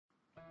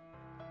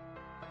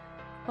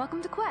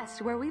Welcome to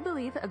Quest, where we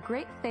believe a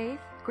great faith,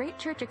 great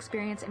church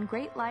experience, and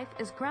great life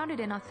is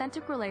grounded in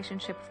authentic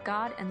relationship with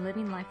God and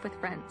living life with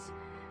friends.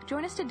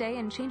 Join us today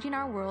in changing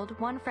our world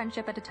one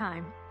friendship at a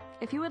time.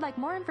 If you would like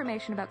more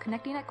information about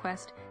connecting at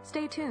Quest,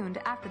 stay tuned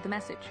after the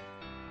message.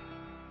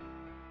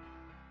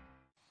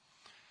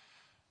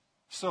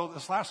 So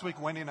this last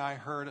week, Wendy and I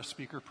heard a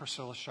speaker,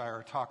 Priscilla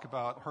Shirer, talk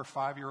about her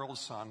 5-year-old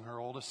son, her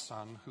oldest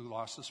son, who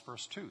lost his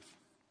first tooth.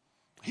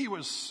 He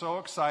was so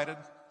excited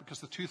because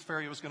the tooth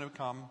fairy was going to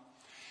come,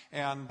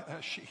 and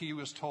he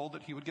was told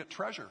that he would get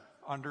treasure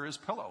under his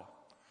pillow.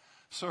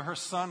 So her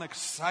son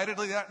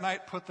excitedly that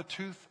night put the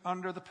tooth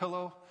under the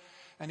pillow,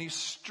 and he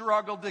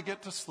struggled to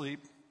get to sleep.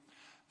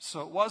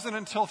 So it wasn't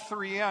until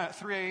 3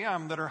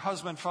 a.m. that her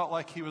husband felt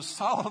like he was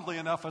solidly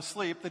enough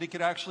asleep that he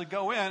could actually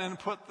go in and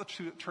put the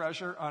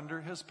treasure under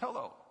his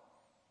pillow.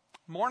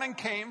 Morning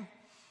came,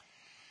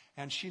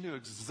 and she knew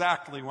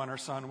exactly when her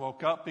son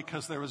woke up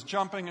because there was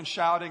jumping and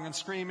shouting and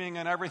screaming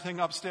and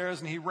everything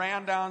upstairs, and he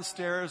ran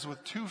downstairs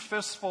with 2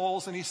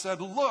 fistfuls, and he said,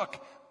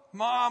 "Look,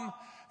 Mom,"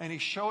 and he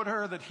showed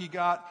her that he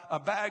got a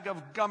bag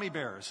of gummy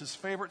bears, his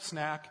favorite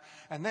snack,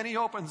 and then he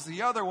opens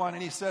the other one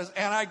and he says,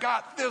 "And I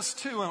got this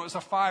too," and it was a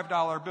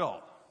 $5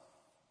 bill.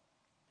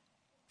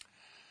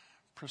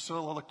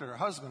 Priscilla looked at her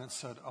husband and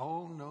said,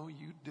 "Oh, no,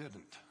 you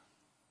didn't.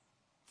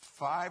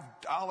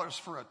 $5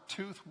 for a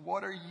tooth?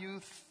 What are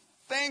you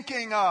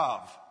thinking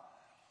of?"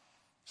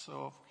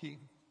 So he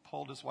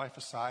pulled his wife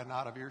aside and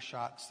out of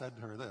earshot said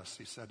to her this.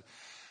 He said,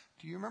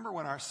 "Do you remember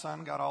when our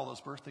son got all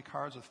those birthday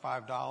cards with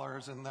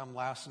 $5 in them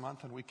last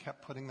month and we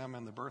kept putting them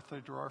in the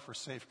birthday drawer for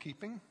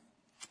safekeeping?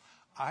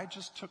 I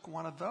just took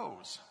one of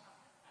those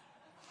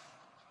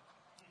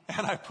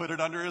and I put it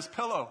under his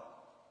pillow."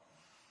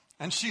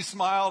 And she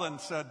smiled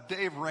and said,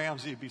 "Dave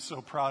Ramsey would be so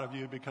proud of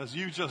you because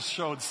you just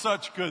showed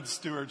such good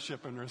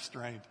stewardship and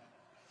restraint."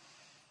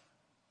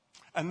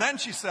 And then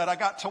she said, "I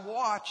got to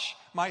watch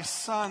my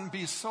son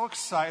be so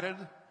excited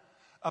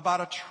about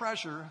a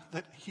treasure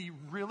that he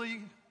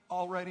really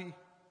already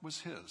was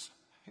his.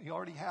 He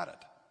already had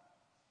it.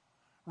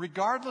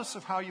 Regardless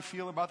of how you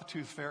feel about the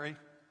tooth fairy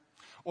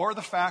or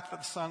the fact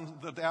that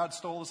the dad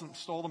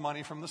stole the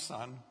money from the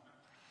son,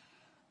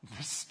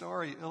 this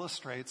story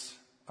illustrates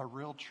a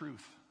real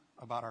truth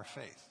about our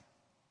faith.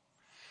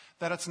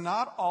 That it's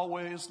not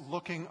always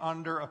looking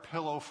under a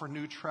pillow for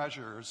new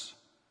treasures,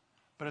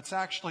 but it's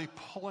actually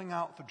pulling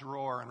out the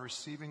drawer and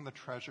receiving the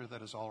treasure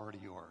that is already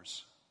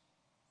yours.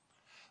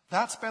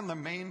 That's been the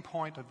main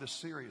point of this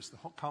series, the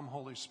Come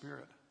Holy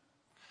Spirit.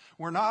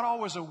 We're not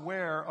always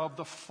aware of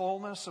the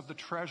fullness of the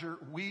treasure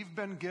we've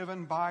been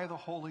given by the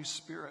Holy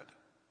Spirit.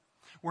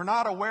 We're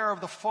not aware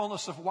of the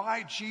fullness of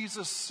why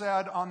Jesus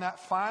said on that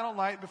final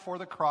night before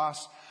the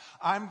cross,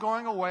 "I'm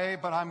going away,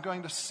 but I'm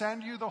going to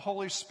send you the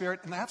Holy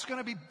Spirit, and that's going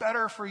to be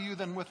better for you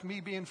than with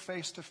me being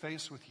face to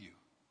face with you."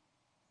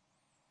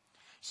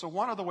 So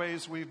one of the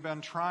ways we've been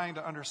trying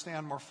to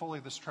understand more fully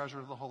this treasure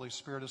of the Holy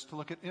Spirit is to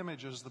look at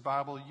images the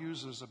Bible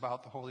uses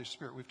about the Holy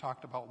Spirit. We've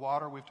talked about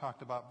water, we've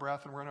talked about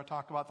breath, and we're going to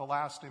talk about the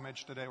last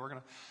image today. We're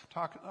going to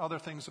talk other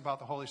things about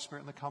the Holy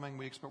Spirit in the coming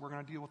weeks, but we're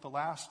going to deal with the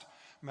last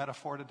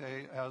metaphor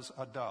today as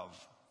a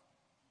dove.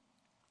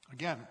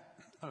 Again,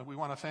 we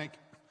want to thank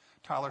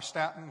Tyler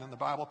Staton and the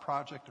Bible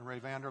Project and Ray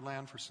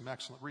Vanderland for some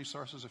excellent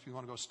resources. If you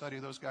want to go study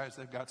those guys,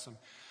 they've got some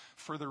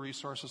further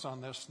resources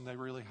on this, and they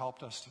really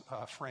helped us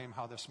frame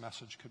how this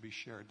message could be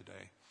shared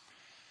today.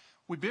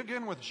 We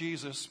begin with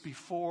Jesus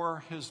before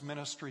his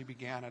ministry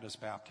began at his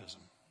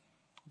baptism.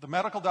 The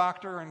medical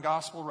doctor and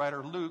gospel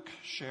writer Luke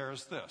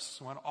shares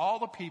this. When all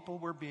the people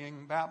were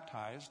being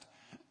baptized,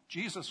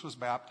 Jesus was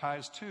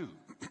baptized too.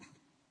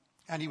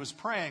 And he was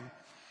praying,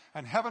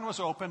 and heaven was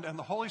opened, and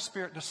the Holy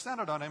Spirit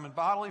descended on him in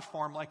bodily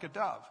form like a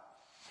dove.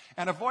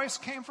 And a voice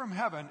came from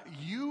heaven,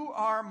 "You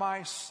are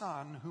my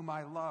son, whom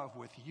I love.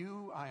 With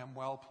you I am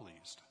well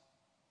pleased."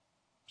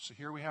 So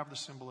here we have the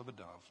symbol of a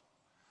dove.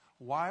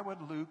 Why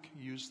would Luke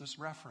use this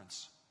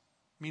reference?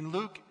 I mean,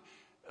 Luke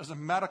is a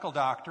medical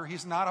doctor.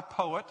 He's not a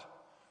poet.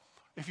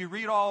 If you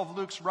read all of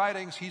Luke's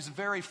writings, he's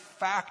very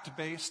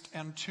fact-based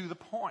and to the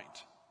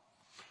point.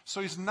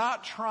 So he's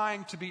not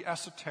trying to be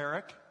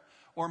esoteric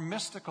or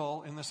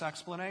mystical in this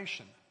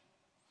explanation.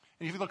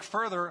 And if you look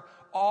further,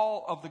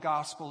 all of the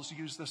Gospels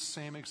use this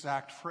same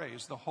exact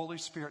phrase. The Holy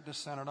Spirit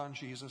descended on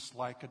Jesus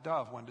like a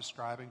dove when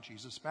describing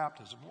Jesus'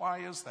 baptism. Why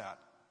is that?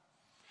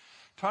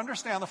 To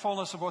understand the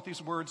fullness of what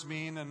these words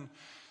mean, and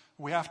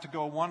we have to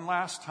go one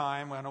last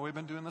time, I know we've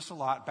been doing this a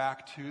lot,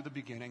 back to the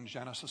beginning,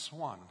 Genesis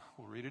 1.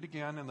 We'll read it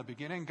again. "In the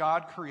beginning,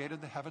 God created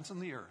the heavens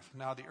and the earth.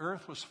 Now the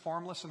earth was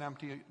formless and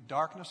empty.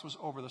 Darkness was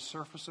over the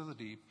surface of the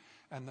deep,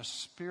 and the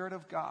Spirit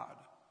of God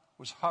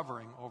was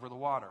hovering over the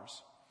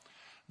waters."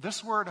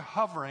 This word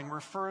hovering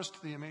refers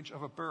to the image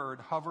of a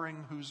bird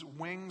hovering whose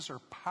wings are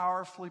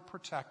powerfully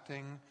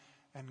protecting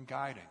and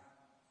guiding.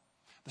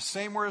 The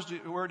same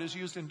word is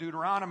used in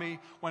Deuteronomy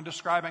when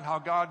describing how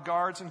God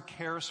guards and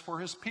cares for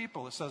his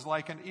people. It says,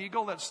 "Like an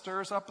eagle that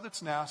stirs up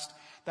its nest,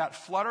 that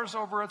flutters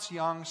over its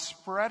young,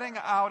 spreading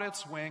out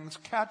its wings,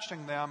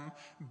 catching them,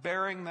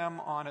 bearing them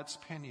on its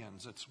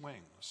pinions," its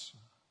wings.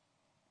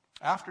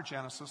 After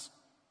Genesis,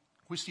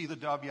 we see the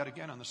dove yet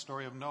again in the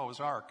story of Noah's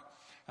Ark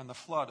and the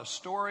flood, a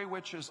story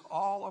which is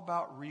all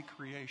about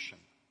recreation.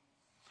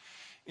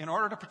 In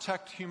order to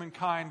protect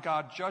humankind,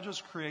 God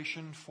judges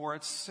creation for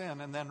its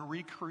sin and then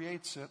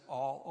recreates it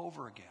all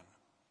over again.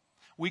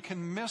 We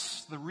can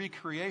miss the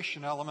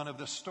recreation element of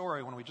this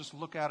story when we just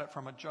look at it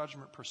from a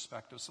judgment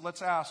perspective. So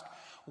let's ask,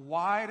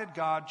 why did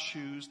God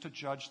choose to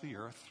judge the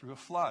earth through a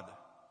flood?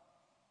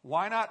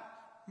 Why not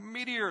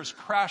meteors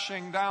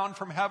crashing down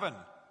from heaven,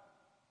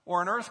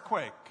 or an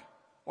earthquake,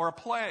 or a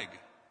plague?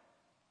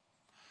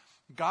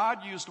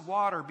 God used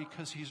water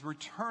because he's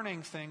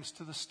returning things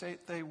to the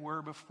state they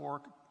were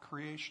before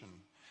creation,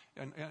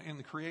 in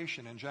the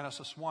creation in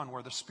Genesis 1,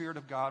 where the Spirit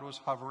of God was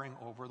hovering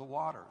over the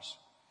waters.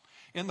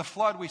 In the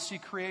flood, we see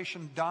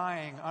creation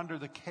dying under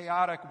the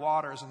chaotic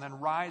waters and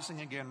then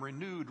rising again,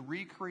 renewed,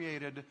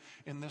 recreated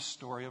in this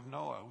story of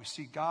Noah. We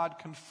see God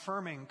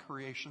confirming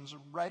creation's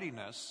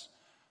readiness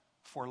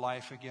for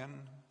life again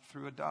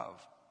through a dove.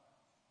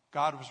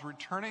 God was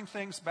returning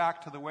things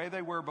back to the way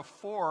they were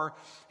before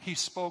he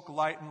spoke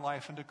light and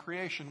life into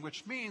creation,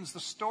 which means the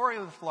story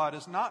of the flood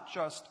is not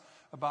just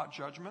about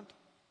judgment.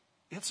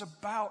 It's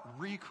about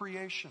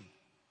recreation.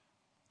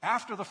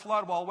 After the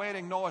flood, while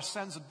waiting, Noah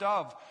sends a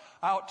dove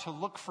out to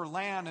look for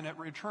land, and it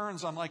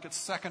returns on like its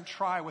second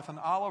try with an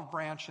olive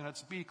branch in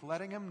its beak,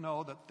 letting him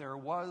know that there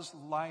was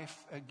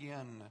life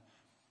again,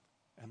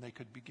 and they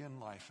could begin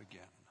life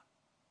again.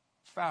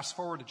 Fast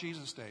forward to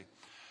Jesus' day.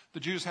 The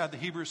Jews had the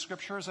Hebrew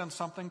Scriptures and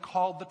something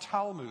called the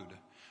Talmud,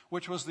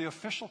 which was the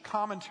official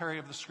commentary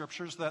of the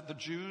Scriptures that the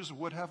Jews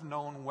would have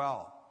known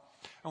well.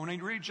 And when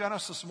you read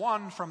Genesis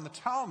 1 from the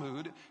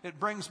Talmud, it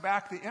brings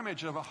back the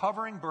image of a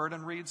hovering bird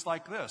and reads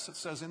like this. It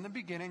says, "In the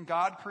beginning,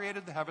 God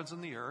created the heavens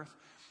and the earth.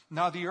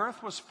 Now the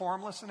earth was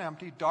formless and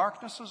empty.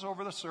 Darkness was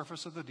over the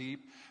surface of the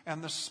deep.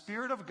 And the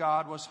Spirit of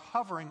God was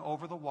hovering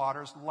over the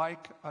waters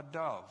like a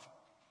dove."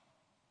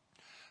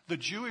 The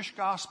Jewish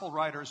gospel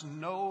writers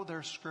know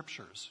their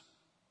Scriptures,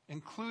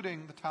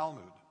 including the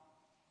Talmud.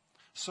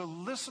 So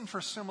listen for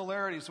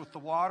similarities with the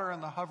water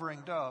and the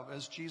hovering dove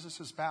as Jesus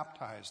is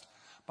baptized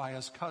by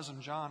his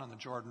cousin John on the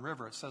Jordan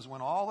River. It says,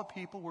 when all the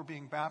people were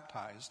being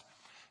baptized,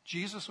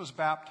 Jesus was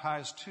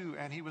baptized too,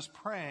 and he was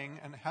praying,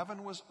 and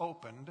heaven was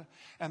opened,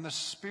 and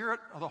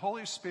the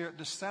Holy Spirit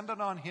descended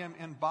on him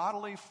in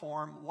bodily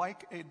form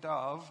like a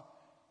dove,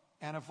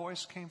 and a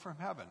voice came from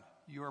heaven,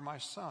 "You are my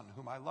Son,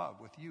 whom I love.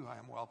 With you I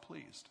am well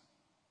pleased."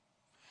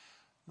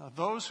 Now,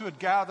 those who were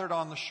gathered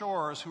on the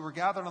shores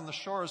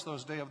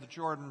those days of the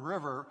Jordan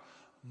River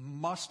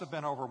must have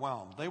been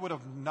overwhelmed. They would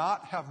have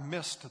not have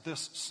missed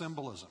this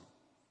symbolism.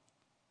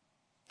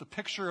 The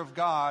picture of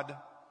God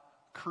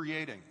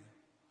creating.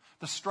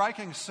 The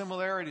striking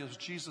similarity of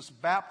Jesus'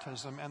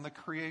 baptism and the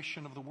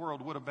creation of the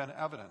world would have been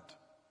evident.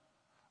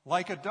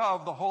 Like a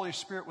dove, the Holy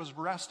Spirit was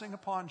resting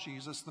upon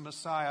Jesus, the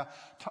Messiah,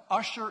 to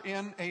usher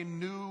in a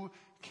new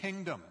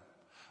kingdom.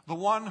 The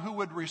one who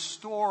would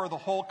restore the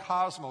whole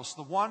cosmos,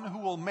 the one who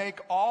will make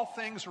all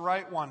things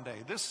right one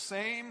day. This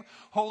same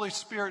Holy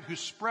Spirit who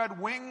spread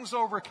wings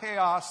over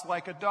chaos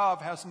like a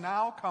dove has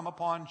now come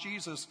upon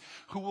Jesus,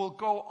 who will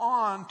go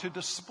on to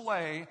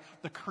display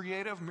the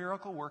creative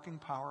miracle-working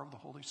power of the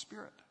Holy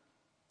Spirit.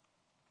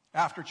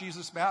 After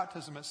Jesus'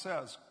 baptism, it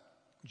says,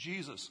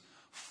 Jesus,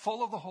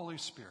 full of the Holy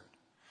Spirit,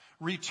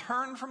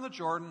 returned from the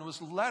Jordan and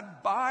was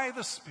led by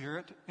the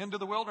Spirit into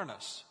the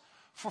wilderness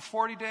for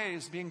 40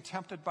 days, being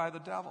tempted by the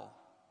devil.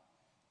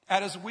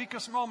 At his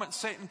weakest moment,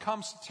 Satan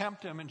comes to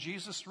tempt him, and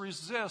Jesus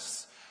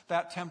resists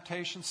that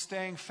temptation,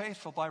 staying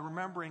faithful by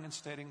remembering and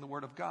stating the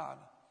Word of God.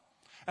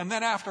 And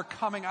then after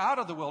coming out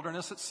of the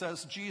wilderness, it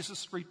says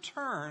Jesus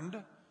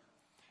returned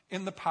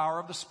in the power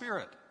of the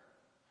Spirit.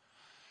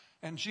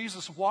 And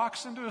Jesus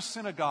walks into a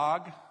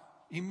synagogue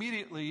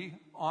immediately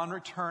on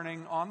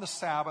returning on the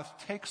Sabbath,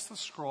 takes the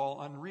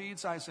scroll and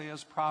reads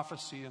Isaiah's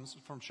prophecy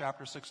from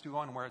chapter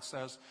 61, where it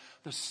says,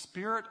 "The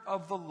Spirit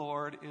of the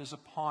Lord is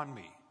upon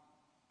me,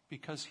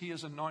 because he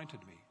has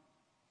anointed me."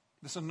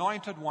 This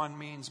anointed one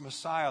means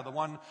Messiah, the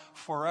one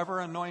forever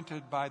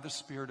anointed by the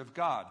Spirit of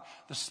God.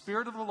 The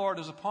Spirit of the Lord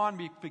is upon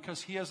me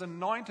because he has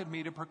anointed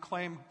me to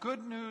proclaim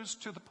good news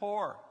to the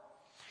poor.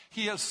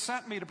 He has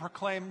sent me to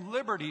proclaim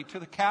liberty to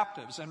the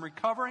captives and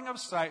recovering of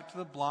sight to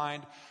the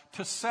blind,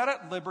 to set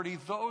at liberty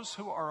those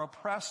who are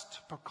oppressed,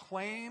 to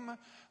proclaim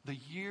the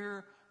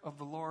year of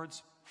the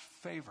Lord's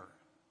favor.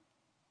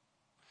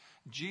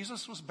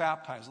 Jesus was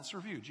baptized. Let's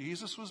review.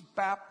 Jesus was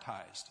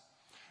baptized,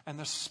 and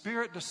the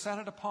Spirit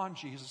descended upon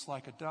Jesus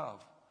like a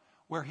dove,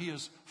 where he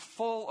is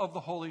full of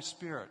the Holy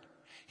Spirit.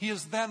 He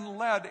is then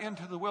led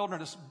into the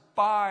wilderness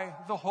by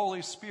the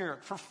Holy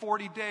Spirit for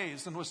 40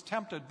 days and was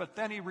tempted, but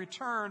then he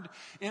returned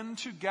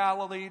into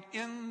Galilee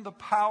in the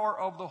power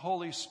of the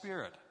Holy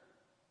Spirit.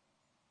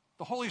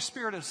 The Holy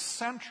Spirit is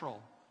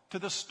central to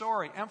this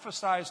story,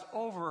 emphasized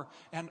over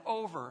and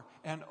over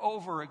and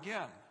over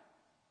again.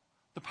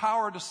 The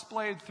power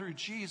displayed through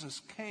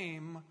Jesus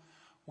came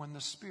when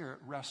the Spirit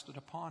rested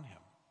upon him.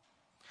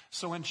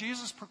 So when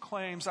Jesus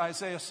proclaims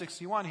Isaiah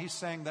 61, he's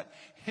saying that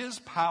his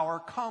power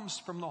comes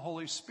from the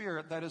Holy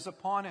Spirit that is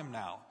upon him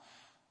now.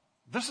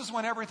 This is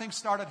when everything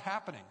started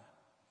happening.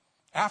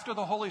 After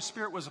the Holy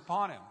Spirit was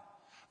upon him.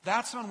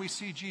 That's when we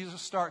see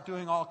Jesus start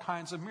doing all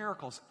kinds of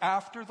miracles.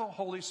 After the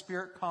Holy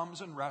Spirit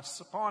comes and rests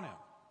upon him.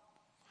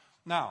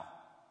 Now,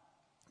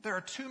 there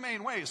are two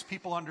main ways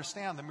people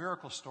understand the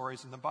miracle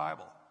stories in the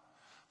Bible.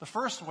 The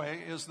first way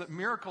is that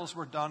miracles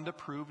were done to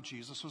prove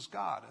Jesus was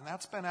God. And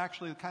that's been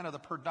actually kind of the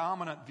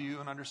predominant view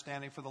and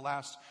understanding for the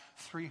last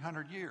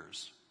 300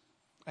 years.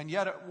 And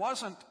yet it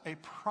wasn't a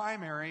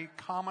primary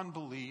common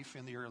belief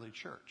in the early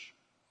church.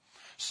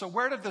 So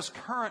where did this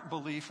current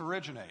belief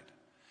originate?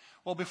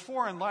 Well,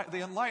 before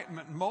the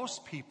Enlightenment,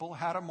 most people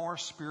had a more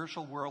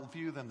spiritual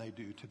worldview than they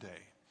do today.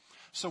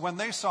 So when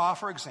they saw,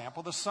 for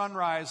example, the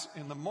sunrise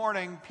in the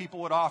morning,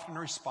 people would often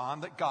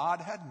respond that God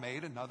had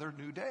made another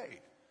new day.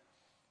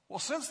 Well,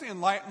 since the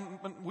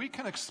Enlightenment, we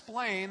can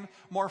explain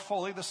more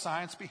fully the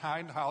science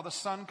behind how the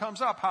sun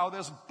comes up, how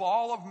this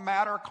ball of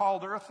matter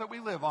called Earth that we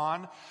live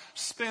on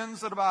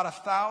spins at about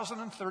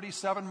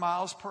 1,037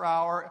 miles per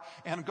hour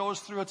and goes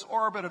through its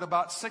orbit at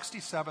about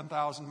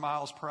 67,000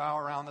 miles per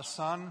hour around the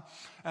sun.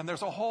 And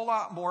there's a whole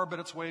lot more, but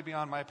it's way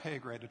beyond my pay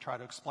grade to try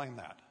to explain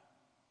that.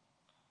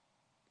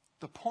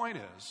 The point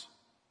is,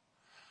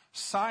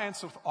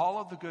 science, with all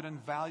of the good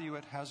and value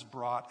it has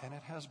brought, and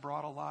it has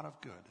brought a lot of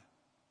good,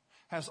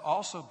 has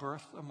also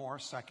birthed a more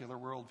secular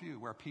worldview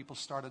where people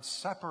started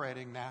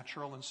separating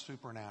natural and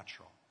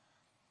supernatural.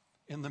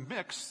 In the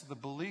mix, the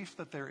belief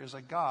that there is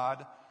a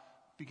God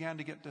began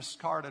to get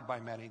discarded by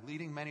many,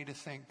 leading many to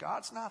think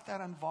God's not that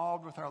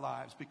involved with our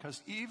lives,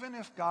 because even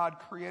if God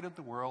created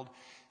the world,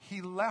 he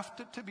left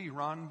it to be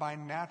run by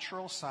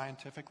natural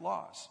scientific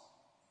laws.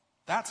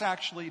 That's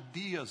actually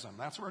deism.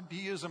 That's where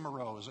deism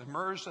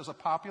emerged as a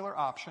popular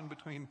option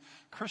between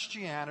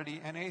Christianity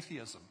and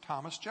atheism.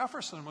 Thomas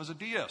Jefferson was a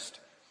deist.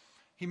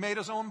 He made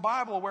his own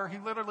Bible where he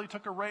literally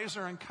took a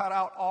razor and cut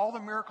out all the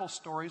miracle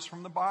stories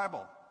from the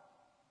Bible.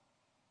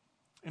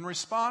 In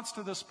response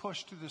to this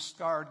push to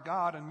discard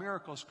God and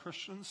miracles,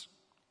 Christians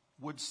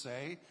would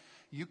say,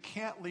 you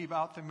can't leave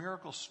out the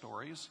miracle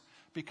stories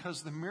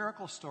because the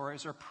miracle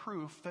stories are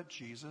proof that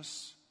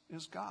Jesus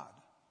is God.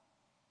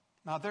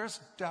 Now, there's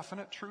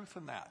definite truth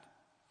in that.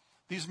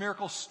 These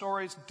miracle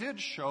stories did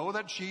show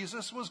that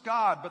Jesus was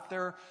God, but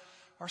there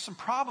are some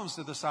problems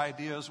to this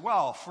idea as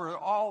well.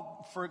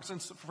 For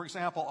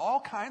example,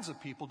 all kinds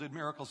of people did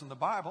miracles in the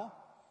Bible.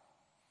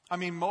 I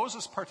mean,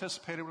 Moses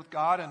participated with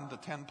God in the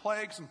 10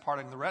 plagues and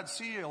parting the Red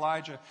Sea.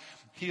 Elijah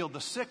healed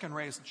the sick and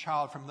raised the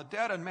child from the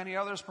dead, and many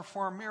others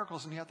performed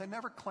miracles, and yet they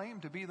never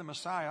claimed to be the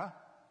Messiah.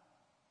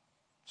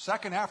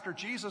 Second, after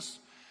Jesus,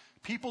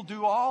 people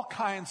do all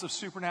kinds of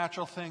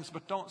supernatural things,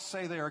 but don't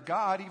say they are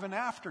God even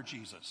after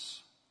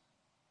Jesus.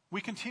 We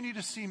continue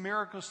to see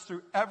miracles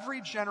through every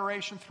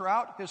generation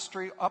throughout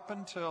history up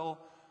until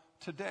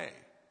today.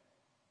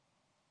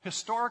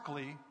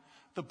 Historically,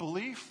 the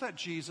belief that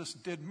Jesus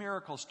did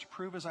miracles to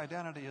prove his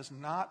identity is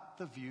not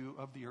the view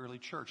of the early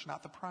church,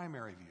 not the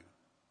primary view.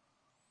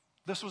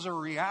 This was a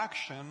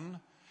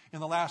reaction in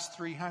the last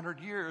 300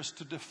 years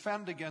to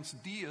defend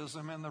against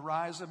deism and the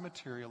rise of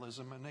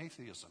materialism and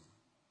atheism.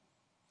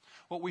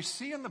 What we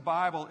see in the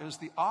Bible is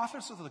the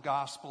authors of the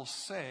Gospels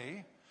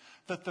say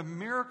that the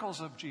miracles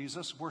of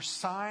Jesus were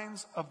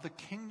signs of the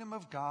kingdom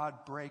of God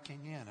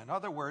breaking in. In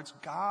other words,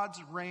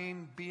 God's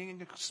reign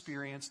being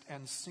experienced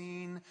and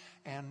seen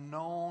and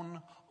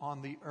known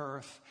on the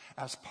earth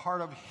as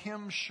part of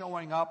him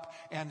showing up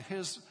and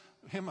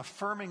him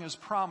affirming his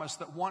promise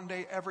that one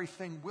day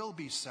everything will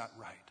be set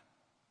right.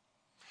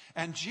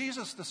 And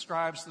Jesus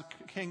describes the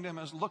kingdom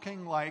as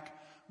looking like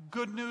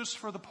good news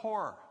for the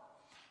poor,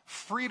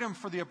 freedom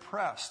for the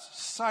oppressed,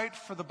 sight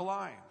for the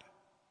blind.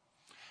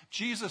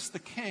 Jesus, the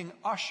King,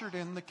 ushered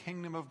in the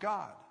kingdom of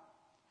God.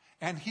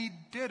 And he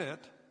did it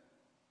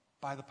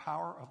by the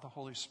power of the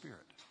Holy Spirit.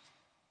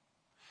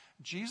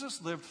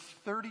 Jesus lived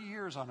 30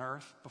 years on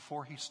earth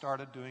before he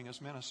started doing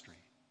his ministry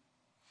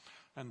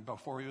and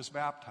before he was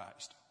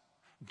baptized.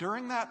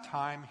 During that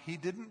time, he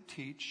didn't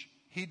teach,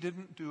 he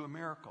didn't do a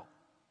miracle.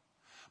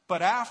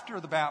 But after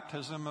the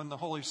baptism and the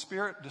Holy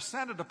Spirit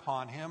descended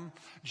upon him,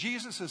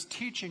 Jesus is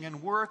teaching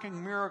and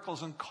working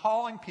miracles and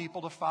calling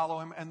people to follow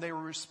him, and they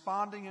were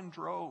responding in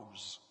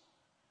droves.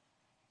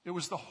 It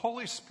was the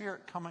Holy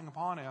Spirit coming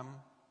upon him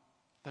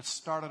that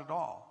started it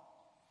all.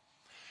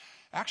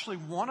 Actually,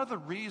 one of the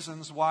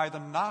reasons why the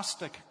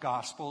Gnostic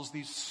Gospels,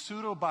 these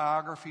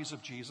pseudo-biographies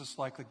of Jesus,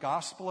 like the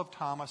Gospel of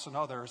Thomas and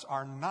others,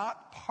 are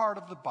not part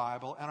of the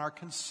Bible and are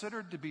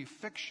considered to be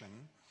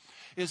fiction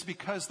is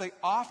because they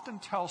often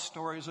tell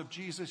stories of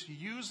Jesus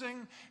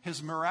using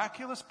his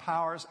miraculous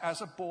powers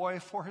as a boy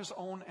for his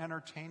own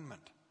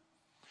entertainment.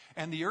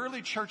 And the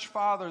early church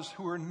fathers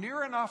who were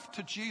near enough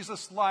to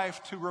Jesus'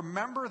 life to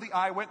remember the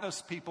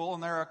eyewitness people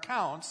and their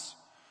accounts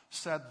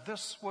said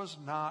this was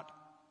not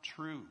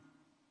true.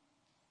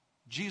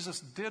 Jesus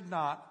did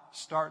not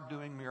start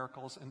doing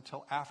miracles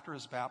until after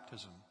his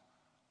baptism,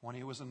 when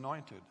he was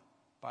anointed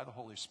by the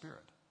Holy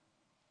Spirit.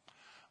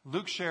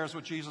 Luke shares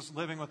what Jesus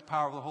living with the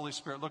power of the Holy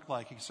Spirit looked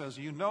like. He says,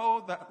 you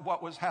know that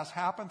what has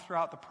happened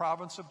throughout the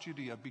province of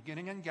Judea,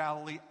 beginning in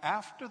Galilee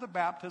after the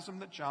baptism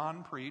that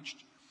John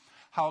preached,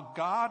 how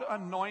God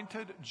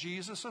anointed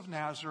Jesus of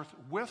Nazareth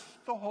with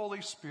the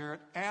Holy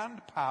Spirit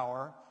and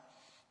power,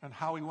 and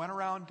how he went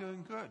around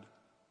doing good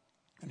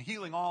and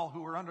healing all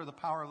who were under the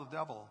power of the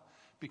devil,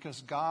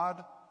 because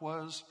God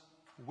was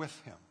with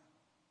him.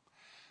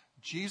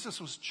 Jesus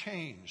was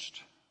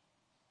changed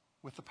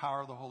with the power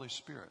of the Holy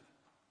Spirit.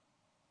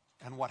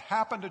 And what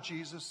happened to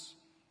Jesus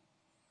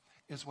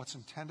is what's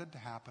intended to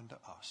happen to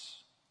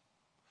us.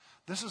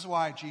 This is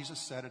why Jesus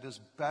said, it is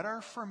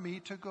better for me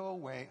to go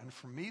away and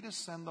for me to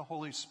send the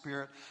Holy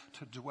Spirit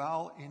to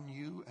dwell in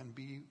you and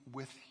be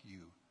with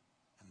you.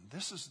 And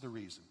this is the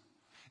reason.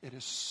 It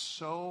is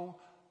so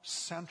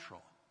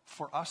central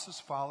for us as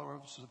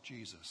followers of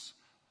Jesus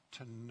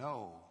to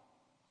know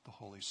the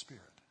Holy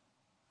Spirit.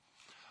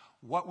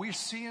 What we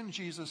see in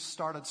Jesus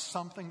started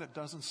something that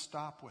doesn't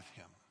stop with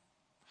him.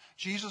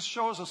 Jesus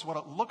shows us what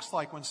it looks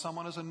like when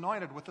someone is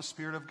anointed with the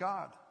Spirit of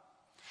God.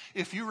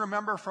 If you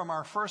remember from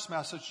our first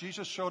message,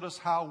 Jesus showed us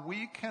how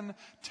we can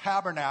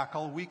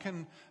tabernacle, we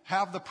can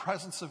have the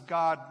presence of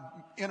God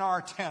in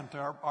our tent,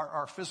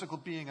 our physical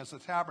being as a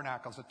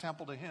tabernacle, as a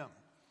temple to him.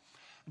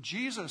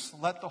 Jesus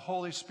let the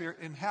Holy Spirit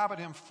inhabit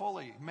him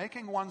fully.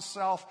 Making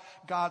oneself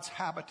God's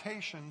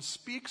habitation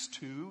speaks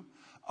to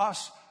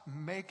us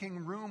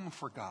making room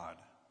for God,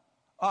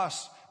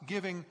 us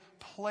giving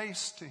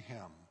place to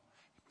him,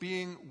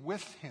 being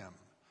with him,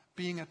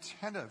 being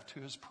attentive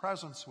to his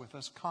presence with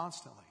us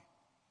constantly.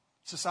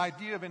 It's this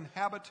idea of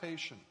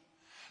inhabitation.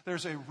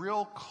 There's a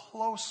real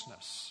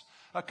closeness,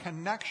 a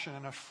connection,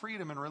 and a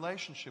freedom in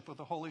relationship with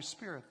the Holy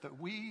Spirit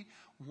that we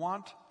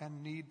want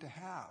and need to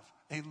have.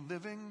 A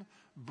living,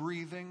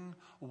 breathing,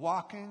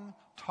 walking,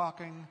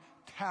 talking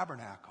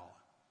tabernacle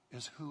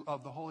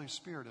of the Holy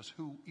Spirit is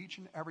who each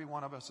and every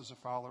one of us as a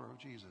follower of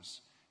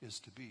Jesus is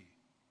to be.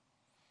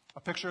 A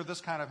picture of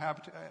this kind of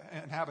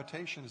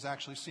habitation is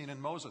actually seen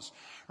in Moses.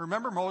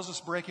 Remember Moses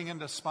breaking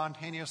into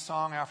spontaneous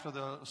song after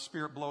the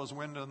Spirit blows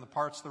wind in the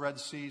parts of the Red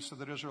Sea so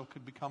that Israel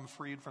could become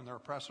freed from their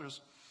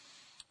oppressors?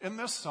 In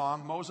this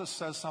song, Moses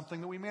says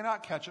something that we may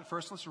not catch at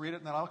first. Let's read it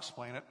and then I'll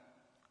explain it.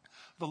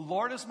 The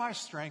Lord is my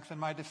strength and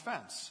my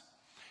defense.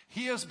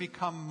 He has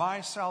become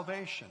my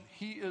salvation.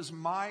 He is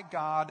my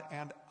God,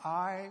 and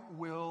I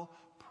will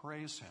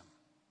praise him.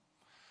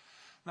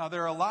 Now,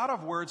 there are a lot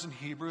of words in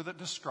Hebrew that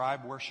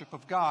describe worship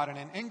of God, and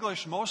in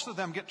English, most of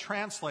them get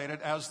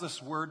translated as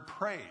this word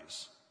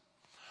praise.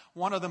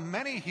 One of the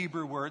many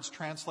Hebrew words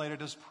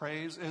translated as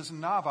praise is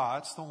nava.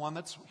 It's the one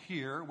that's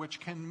here, which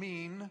can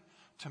mean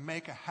to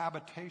make a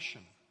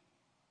habitation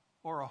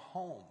or a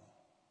home.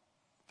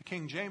 The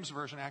King James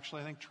Version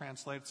actually, I think,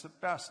 translates it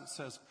best. It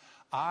says,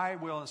 I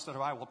will, instead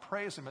of I will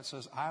praise him, it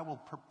says, I will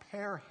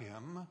prepare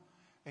him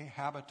a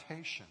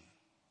habitation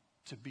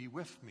to be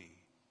with me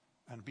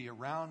and be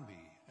around me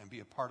and be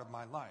a part of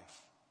my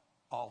life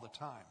all the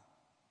time.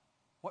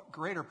 What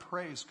greater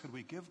praise could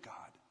we give God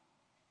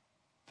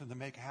than to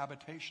make a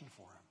habitation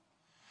for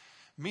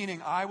him?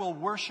 Meaning, I will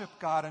worship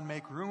God and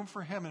make room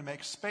for him and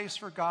make space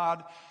for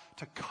God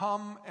to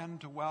come and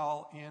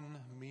dwell in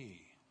me.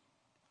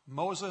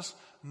 Moses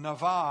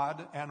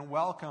navad and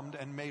welcomed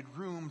and made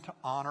room to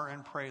honor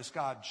and praise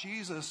God.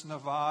 Jesus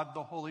navad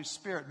the Holy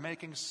Spirit,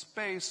 making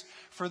space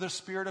for the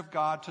Spirit of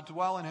God to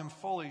dwell in him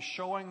fully,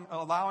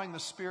 allowing the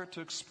Spirit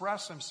to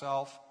express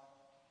himself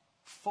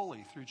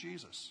fully through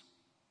Jesus.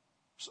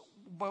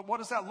 But what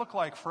does that look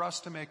like for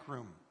us to make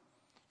room,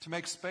 to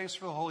make space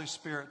for the Holy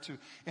Spirit to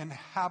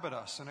inhabit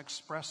us and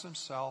express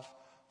himself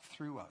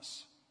through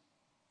us?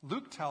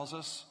 Luke tells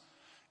us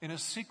in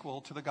his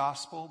sequel to the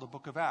Gospel, the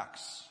book of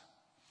Acts.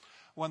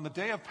 When the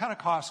day of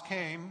Pentecost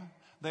came,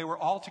 they were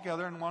all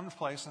together in one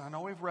place. And I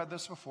know we've read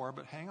this before,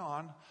 but hang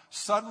on.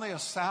 Suddenly a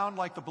sound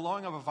like the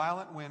blowing of a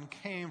violent wind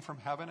came from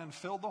heaven and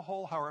filled the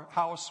whole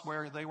house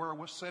where they were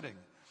sitting.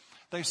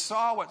 They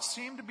saw what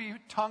seemed to be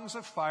tongues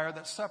of fire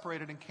that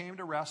separated and came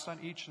to rest on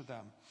each of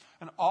them.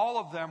 And all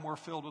of them were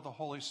filled with the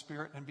Holy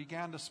Spirit and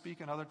began to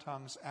speak in other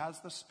tongues as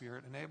the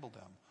Spirit enabled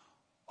them.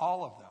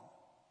 All of them.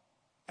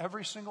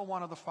 Every single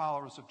one of the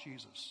followers of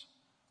Jesus,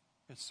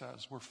 it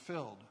says, were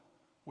filled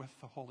with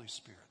the Holy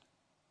Spirit.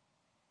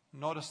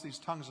 Notice these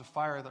tongues of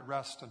fire that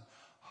rest and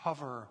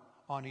hover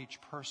on each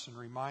person,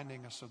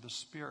 reminding us of the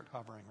Spirit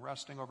hovering,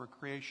 resting over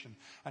creation.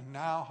 And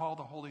now how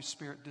the Holy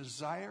Spirit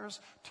desires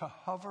to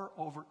hover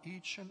over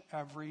each and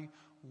every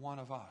one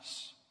of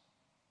us.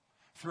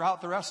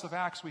 Throughout the rest of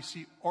Acts, we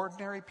see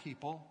ordinary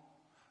people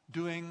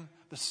doing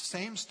the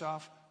same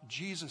stuff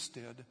Jesus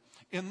did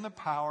in the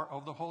power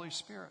of the Holy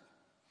Spirit.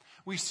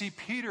 We see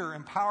Peter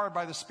empowered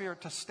by the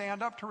Spirit to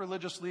stand up to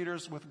religious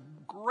leaders with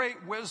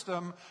great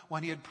wisdom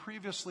when he had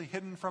previously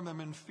hidden from them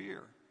in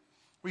fear.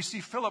 We see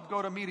Philip go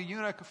to meet a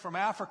eunuch from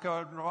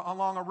Africa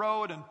along a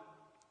road, and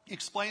he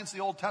explains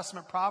the Old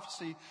Testament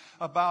prophecy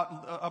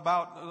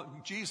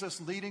about Jesus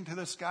leading to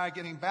this guy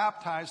getting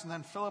baptized, and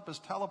then Philip is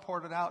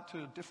teleported out to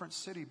a different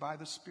city by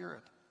the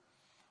Spirit.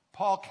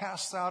 Paul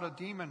casts out a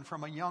demon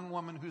from a young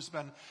woman who's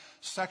been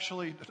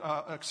sexually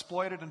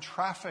exploited and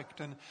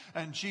trafficked.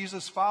 And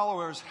Jesus'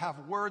 followers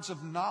have words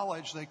of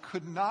knowledge they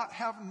could not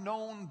have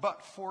known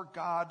but for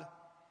God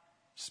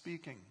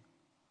speaking,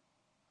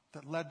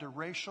 that led to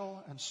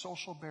racial and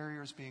social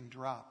barriers being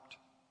dropped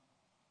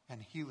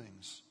and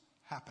healings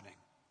happening.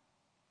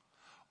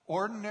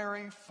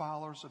 Ordinary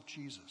followers of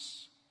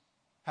Jesus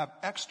have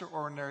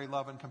extraordinary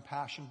love and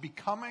compassion,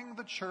 becoming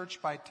the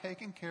church by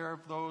taking care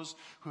of those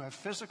who have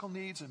physical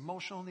needs,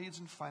 emotional needs,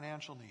 and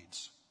financial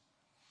needs.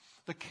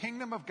 The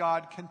kingdom of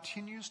God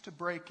continues to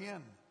break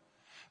in,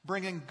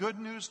 bringing good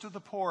news to the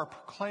poor,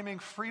 proclaiming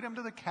freedom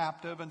to the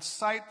captive, and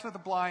sight to the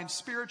blind,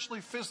 spiritually,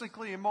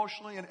 physically,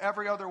 emotionally, and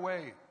every other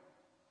way.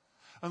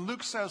 And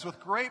Luke says, with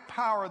great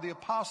power, the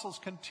apostles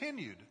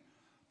continued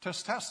to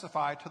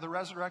testify to the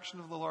resurrection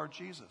of the Lord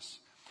Jesus.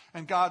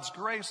 And God's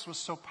grace was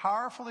so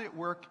powerfully at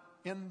work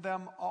in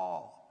them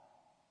all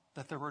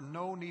that there were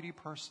no needy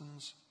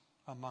persons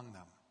among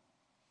them.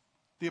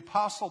 The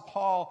Apostle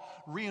Paul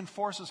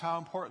reinforces how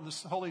important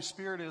the Holy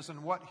Spirit is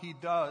and what he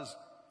does,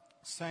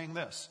 saying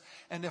this,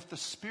 and if the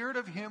Spirit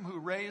of him who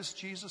raised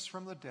Jesus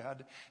from the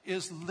dead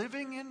is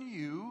living in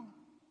you,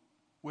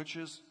 which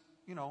is,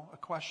 a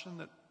question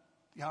that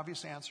the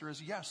obvious answer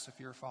is yes if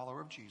you're a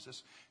follower of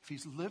Jesus. If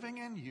he's living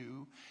in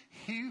you,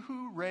 he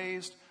who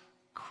raised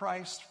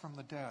Christ from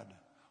the dead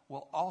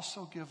will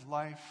also give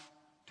life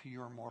to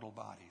your mortal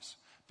bodies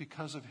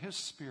because of his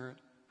Spirit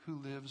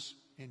who lives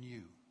in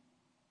you.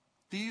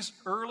 These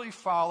early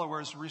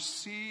followers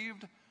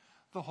received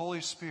the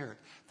Holy Spirit.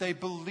 They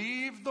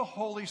believed the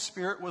Holy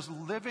Spirit was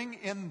living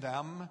in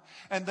them,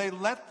 and they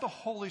let the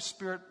Holy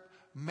Spirit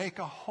make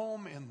a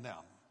home in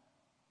them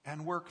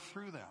and work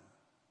through them.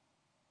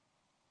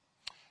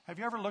 Have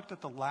you ever looked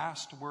at the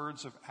last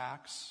words of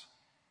Acts?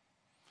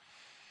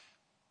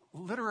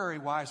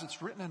 Literary-wise,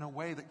 it's written in a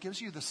way that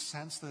gives you the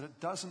sense that it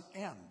doesn't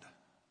end.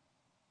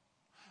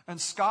 And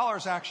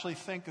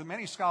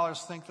many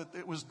scholars think that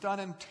it was done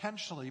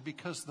intentionally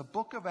because the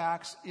book of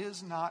Acts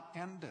is not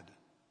ended.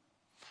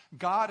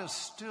 God is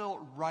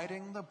still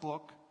writing the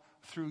book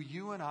through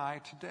you and I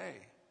today.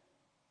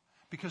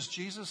 Because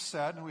Jesus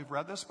said, and we've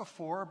read this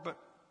before, but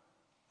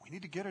we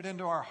need to get it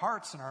into our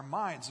hearts and our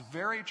minds.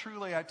 Very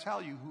truly, I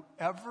tell you,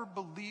 whoever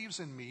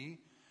believes in me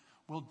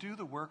will do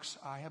the works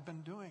I have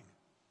been doing.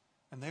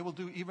 And they will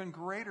do even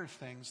greater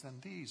things than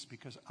these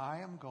because I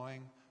am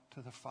going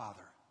to the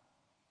Father.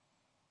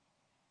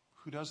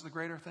 Who does the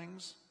greater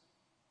things?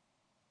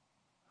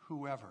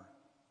 Whoever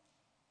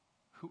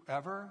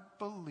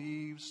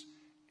believes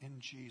in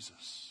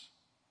Jesus.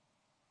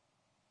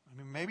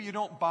 Maybe you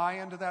don't buy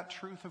into that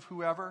truth of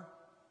whoever.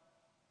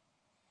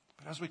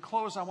 But as we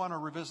close, I want to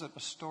revisit a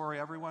story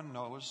everyone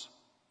knows.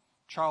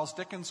 Charles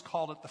Dickens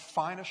called it the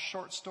finest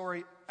short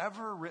story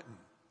ever written.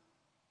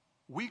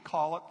 We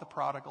call it The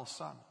Prodigal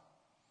Son.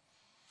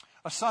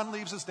 A son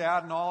leaves his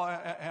dad and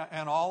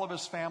all of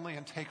his family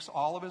and takes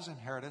all of his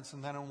inheritance.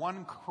 And then in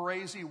one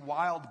crazy,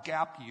 wild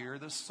gap year,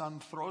 this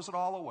son throws it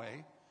all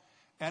away,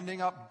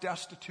 ending up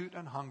destitute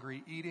and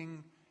hungry,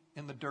 eating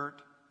in the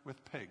dirt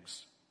with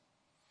pigs.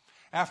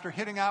 After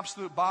hitting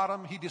absolute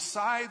bottom, he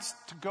decides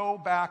to go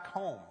back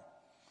home.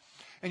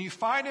 And you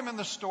find him in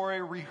the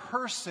story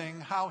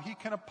rehearsing how he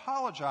can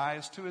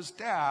apologize to his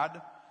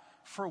dad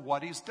for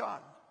what he's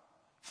done.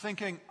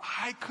 Thinking,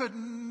 I could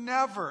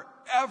never,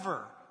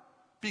 ever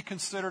be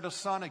considered a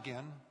son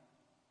again.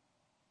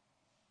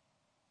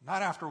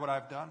 Not after what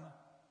I've done.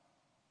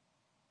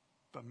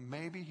 But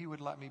maybe he would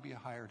let me be a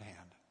hired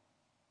hand.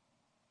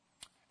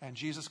 And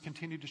Jesus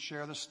continued to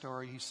share the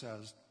story. He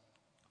says,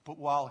 but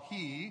while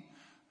he,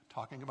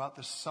 talking about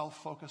this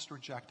self-focused,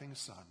 rejecting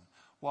son,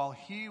 while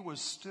he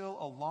was still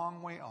a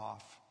long way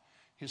off,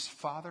 his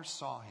father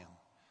saw him,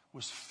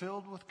 was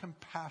filled with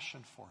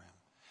compassion for him,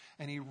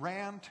 and he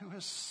ran to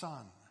his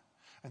son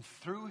and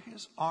threw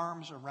his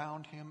arms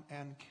around him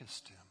and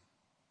kissed him.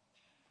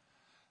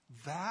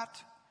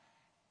 That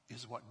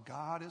is what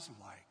God is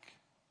like.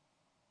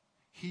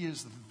 He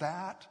is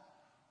that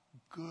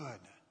good.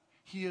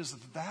 He is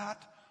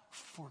that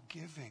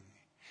forgiving.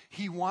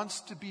 He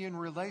wants to be in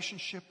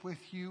relationship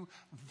with you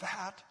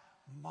that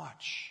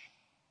much.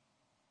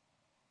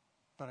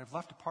 But I've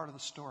left a part of the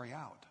story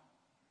out.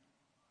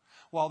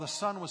 While the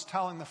son was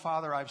telling the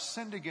father, I've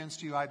sinned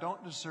against you, I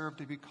don't deserve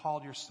to be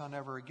called your son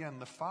ever again,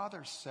 the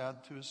father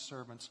said to his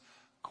servants,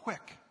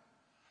 quick,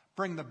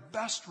 bring the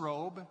best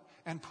robe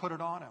and put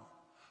it on him.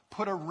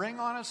 Put a ring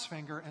on his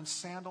finger and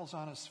sandals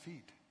on his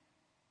feet.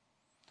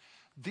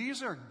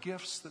 These are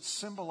gifts that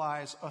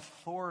symbolize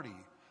authority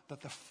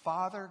that the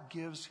father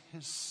gives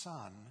his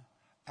son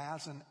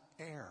as an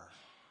heir,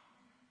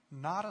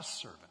 not a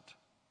servant.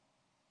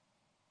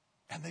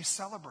 And they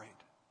celebrate.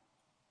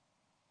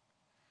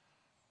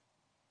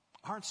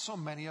 Aren't so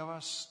many of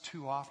us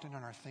too often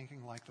in our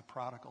thinking like the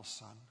prodigal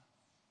son?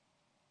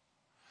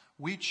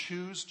 We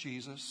choose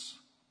Jesus.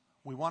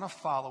 We want to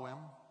follow him.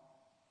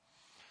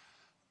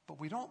 But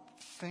we don't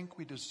think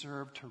we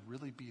deserve to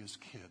really be his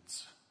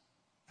kids.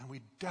 And we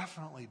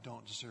definitely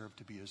don't deserve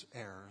to be his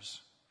heirs.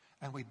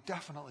 And we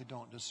definitely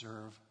don't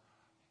deserve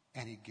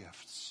any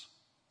gifts.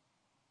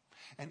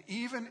 And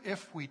even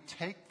if we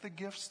take the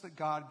gifts that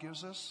God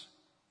gives us,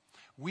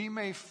 we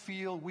may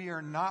feel we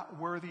are not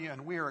worthy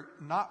and we are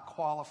not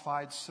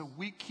qualified, so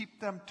we keep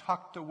them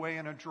tucked away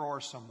in a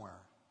drawer somewhere.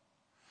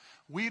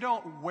 We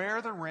don't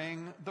wear the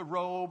ring, the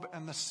robe,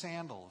 and the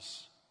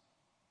sandals.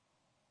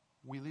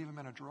 We leave them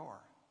in a drawer.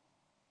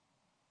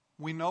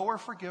 We know we're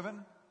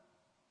forgiven,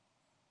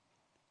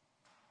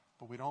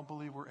 but we don't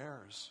believe we're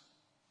heirs.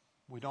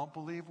 We don't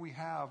believe we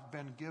have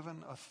been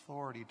given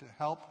authority to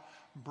help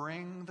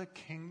bring the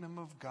kingdom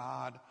of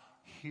God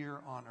here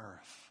on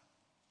earth.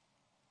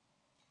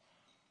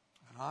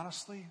 And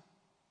honestly,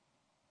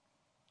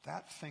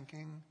 that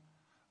thinking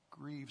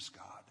grieves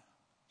God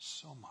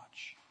so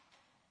much.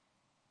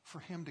 For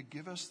him to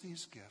give us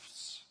these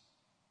gifts,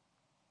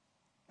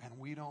 and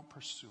we don't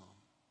pursue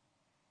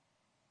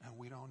them, and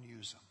we don't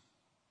use them,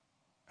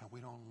 and we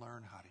don't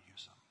learn how to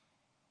use them.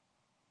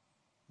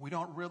 We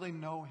don't really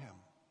know him.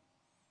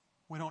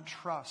 We don't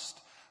trust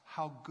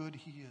how good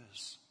he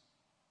is.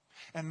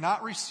 And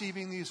not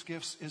receiving these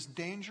gifts is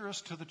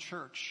dangerous to the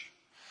church,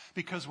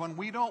 because when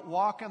we don't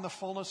walk in the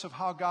fullness of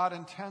how God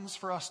intends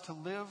for us to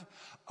live,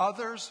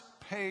 others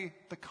pay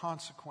the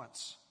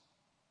consequence.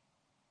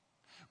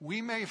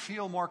 We may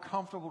feel more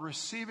comfortable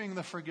receiving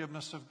the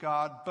forgiveness of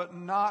God, but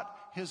not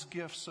his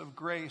gifts of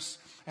grace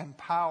and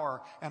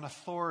power and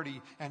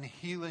authority and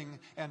healing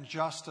and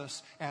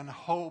justice and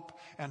hope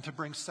and to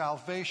bring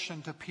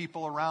salvation to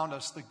people around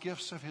us, the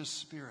gifts of his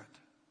Spirit.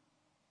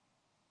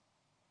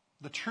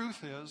 The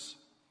truth is,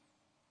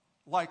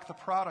 like the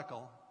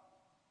prodigal,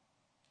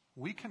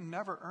 we can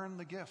never earn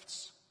the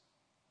gifts.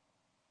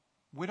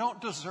 We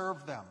don't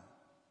deserve them.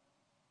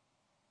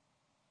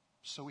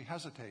 So we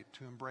hesitate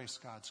to embrace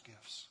God's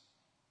gifts.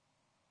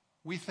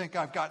 We think,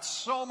 I've got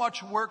so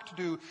much work to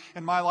do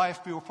in my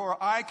life before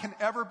I can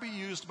ever be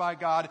used by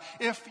God.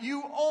 If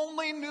you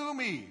only knew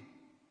me,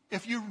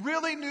 if you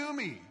really knew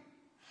me,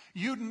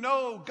 you'd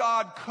know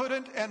God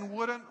couldn't and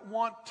wouldn't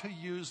want to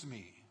use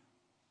me.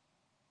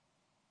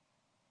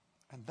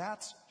 And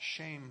that's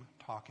shame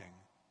talking,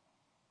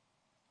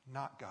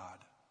 not God.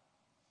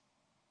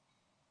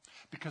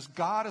 Because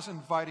God is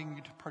inviting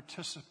you to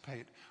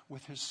participate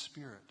with his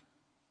Spirit,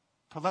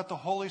 to let the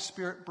Holy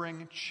Spirit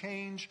bring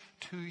change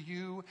to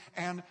you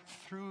and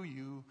through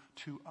you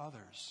to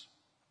others.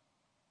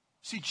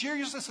 See,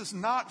 Jesus is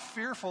not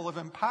fearful of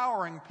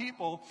empowering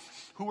people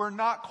who are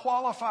not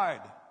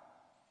qualified.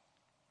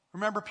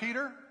 Remember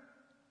Peter?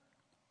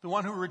 The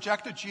one who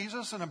rejected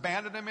Jesus and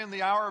abandoned him in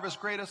the hour of his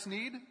greatest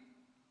need?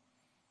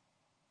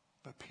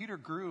 But Peter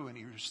grew and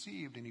he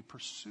received and he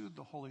pursued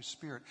the Holy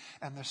Spirit.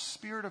 And the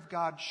Spirit of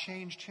God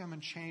changed him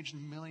and changed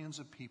millions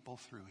of people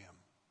through him.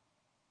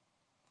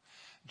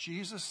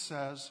 Jesus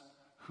says,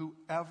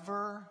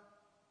 whoever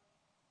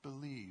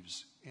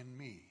believes in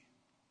me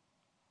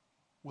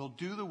will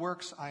do the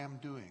works I am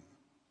doing.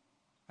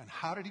 And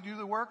how did he do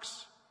the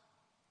works?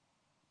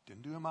 He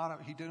did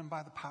them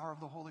by the power of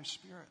the Holy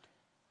Spirit.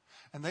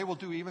 And they will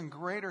do even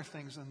greater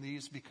things than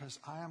these because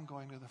I am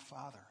going to the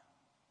Father.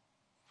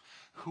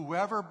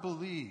 Whoever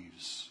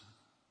believes.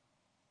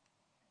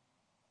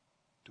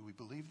 Do we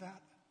believe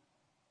that?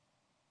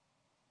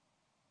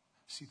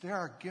 See, there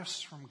are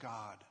gifts from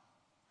God,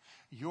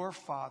 your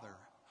Father,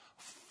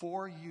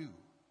 for you.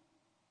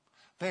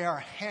 They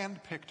are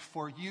handpicked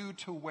for you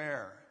to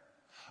wear.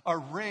 A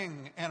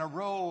ring and a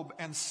robe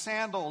and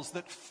sandals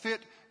that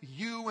fit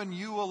you and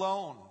you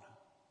alone.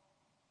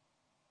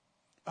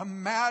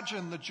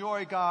 Imagine the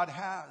joy God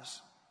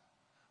has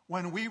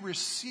when we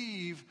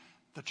receive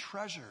the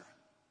treasure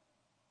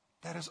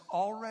that is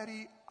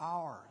already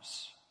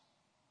ours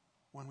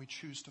when we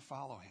choose to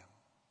follow him.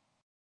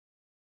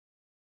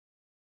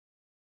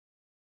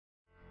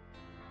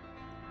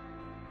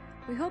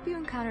 We hope you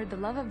encountered the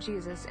love of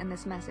Jesus in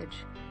this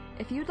message.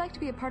 If you'd like to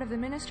be a part of the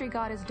ministry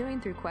God is doing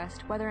through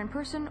Quest, whether in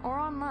person or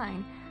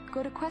online,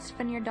 go to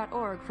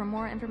questvineyard.org for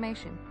more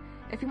information.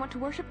 If you want to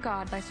worship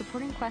God by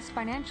supporting Quest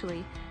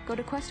financially, go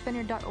to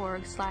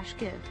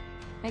questvineyard.org/give.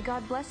 May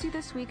God bless you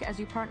this week as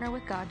you partner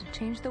with God to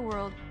change the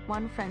world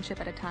one friendship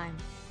at a time.